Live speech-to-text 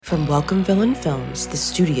From Welcome Villain Films, the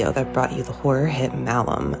studio that brought you the horror hit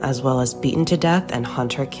Malum, as well as Beaten to Death and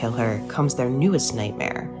Hunter Kill Her, comes their newest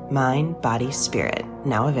nightmare, Mind, Body, Spirit,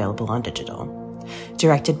 now available on digital.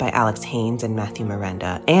 Directed by Alex Haynes and Matthew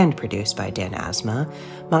Miranda, and produced by Dan Asma,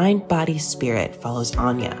 Mind, Body, Spirit follows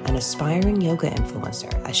Anya, an aspiring yoga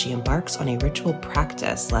influencer, as she embarks on a ritual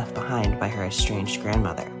practice left behind by her estranged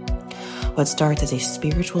grandmother. What starts as a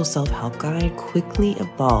spiritual self-help guide quickly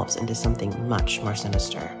evolves into something much more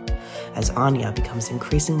sinister. As Anya becomes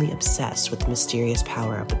increasingly obsessed with the mysterious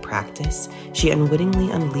power of the practice, she unwittingly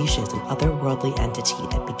unleashes an otherworldly entity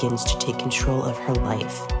that begins to take control of her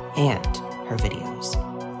life and her videos.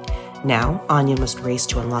 Now, Anya must race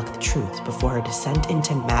to unlock the truth before her descent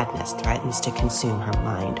into madness threatens to consume her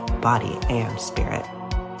mind, body, and spirit.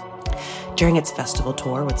 During its festival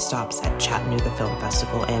tour with stops at Chattanooga Film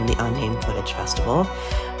Festival and the Unnamed Footage Festival,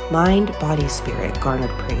 Mind, Body, Spirit garnered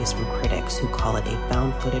praise from critics who call it a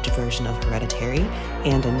found footage version of Hereditary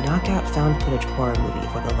and a knockout found footage horror movie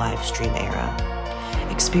for the live stream era.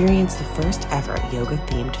 Experience the first ever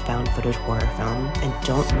yoga-themed found footage horror film and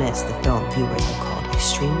don't miss the film viewers have called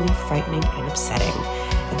extremely frightening and upsetting.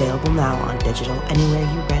 Available now on digital anywhere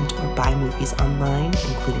you rent or buy movies online,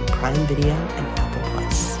 including Prime Video and Apple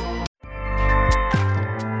Plus.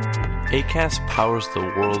 Acast powers the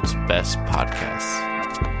world's best podcasts.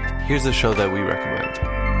 Here's a show that we recommend.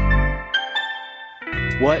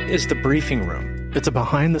 What is The Briefing Room? It's a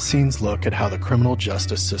behind-the-scenes look at how the criminal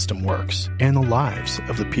justice system works and the lives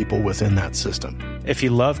of the people within that system. If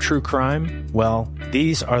you love true crime, well,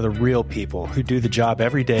 these are the real people who do the job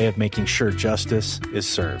every day of making sure justice is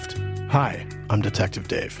served. Hi, I'm Detective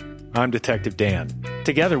Dave. I'm Detective Dan.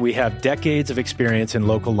 Together we have decades of experience in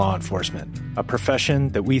local law enforcement, a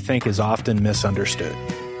profession that we think is often misunderstood.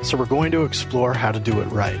 So we're going to explore how to do it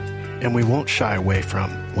right, and we won't shy away from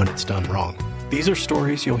when it's done wrong. These are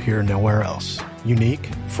stories you'll hear nowhere else. Unique,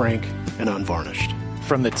 frank, and unvarnished.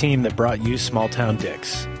 From the team that brought you Small Town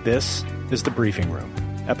Dicks, this is The Briefing Room.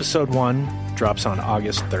 Episode 1 drops on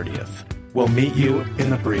August 30th. We'll meet you in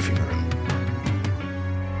the briefing room.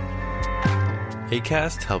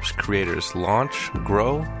 Acast helps creators launch,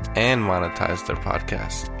 grow, and monetize their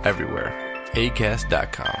podcasts everywhere.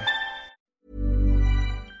 Acast.com.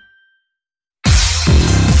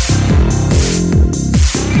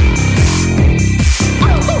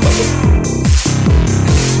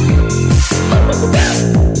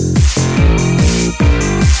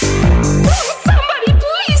 Somebody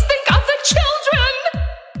please think of the children!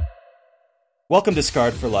 Welcome to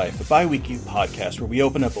Scarred for Life, a bi-weekly podcast where we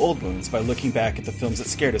open up old wounds by looking back at the films that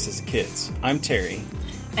scared us as kids. I'm Terry.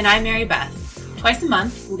 And I'm Mary Beth. Twice a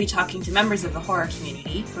month, we'll be talking to members of the horror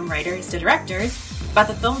community, from writers to directors, about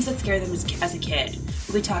the films that scared them as a kid.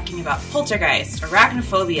 We'll be talking about Poltergeist,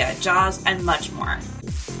 Arachnophobia, Jaws, and much more.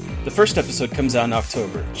 The first episode comes out in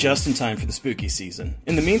October, just in time for the spooky season.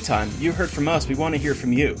 In the meantime, you heard from us, we want to hear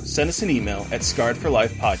from you. Send us an email at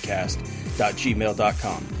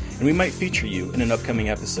scarredforlifepodcast.gmail.com, and we might feature you in an upcoming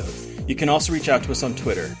episode. You can also reach out to us on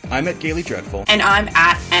Twitter. I'm at Gaily Dreadful. And I'm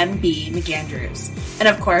at MB McAndrews. And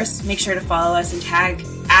of course, make sure to follow us and tag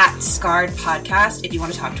at Scarred Podcast if you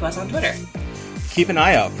want to talk to us on Twitter. Keep an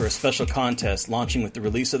eye out for a special contest launching with the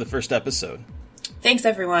release of the first episode. Thanks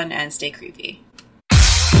everyone, and stay creepy.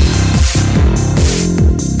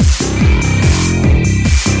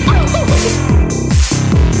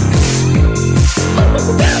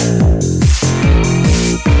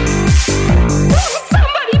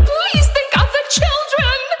 Somebody please think of the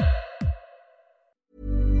children!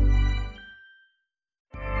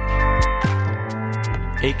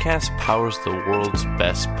 Acast powers the world's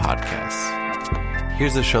best podcasts.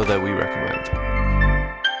 Here's a show that we recommend.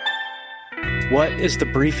 What is The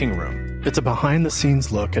Briefing Room? It's a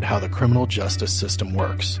behind-the-scenes look at how the criminal justice system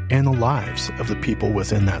works and the lives of the people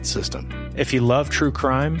within that system. If you love true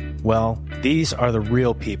crime, well, these are the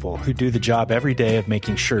real people who do the job every day of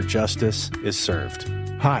making sure justice is served.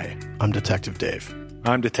 Hi, I'm Detective Dave.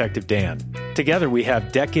 I'm Detective Dan. Together we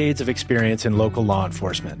have decades of experience in local law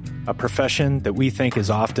enforcement, a profession that we think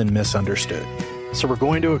is often misunderstood. So we're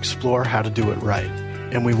going to explore how to do it right,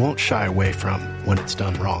 and we won't shy away from when it's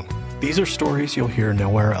done wrong. These are stories you'll hear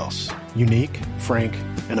nowhere else. Unique, frank,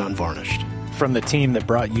 and unvarnished. From the team that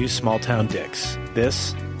brought you Small Town Dicks,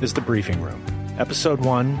 this is The Briefing Room. Episode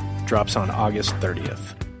 1 drops on August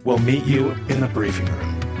 30th. We'll meet you in the briefing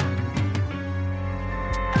room.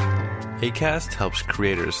 Acast helps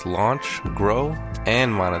creators launch, grow,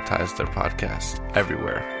 and monetize their podcasts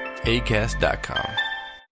everywhere. Acast.com.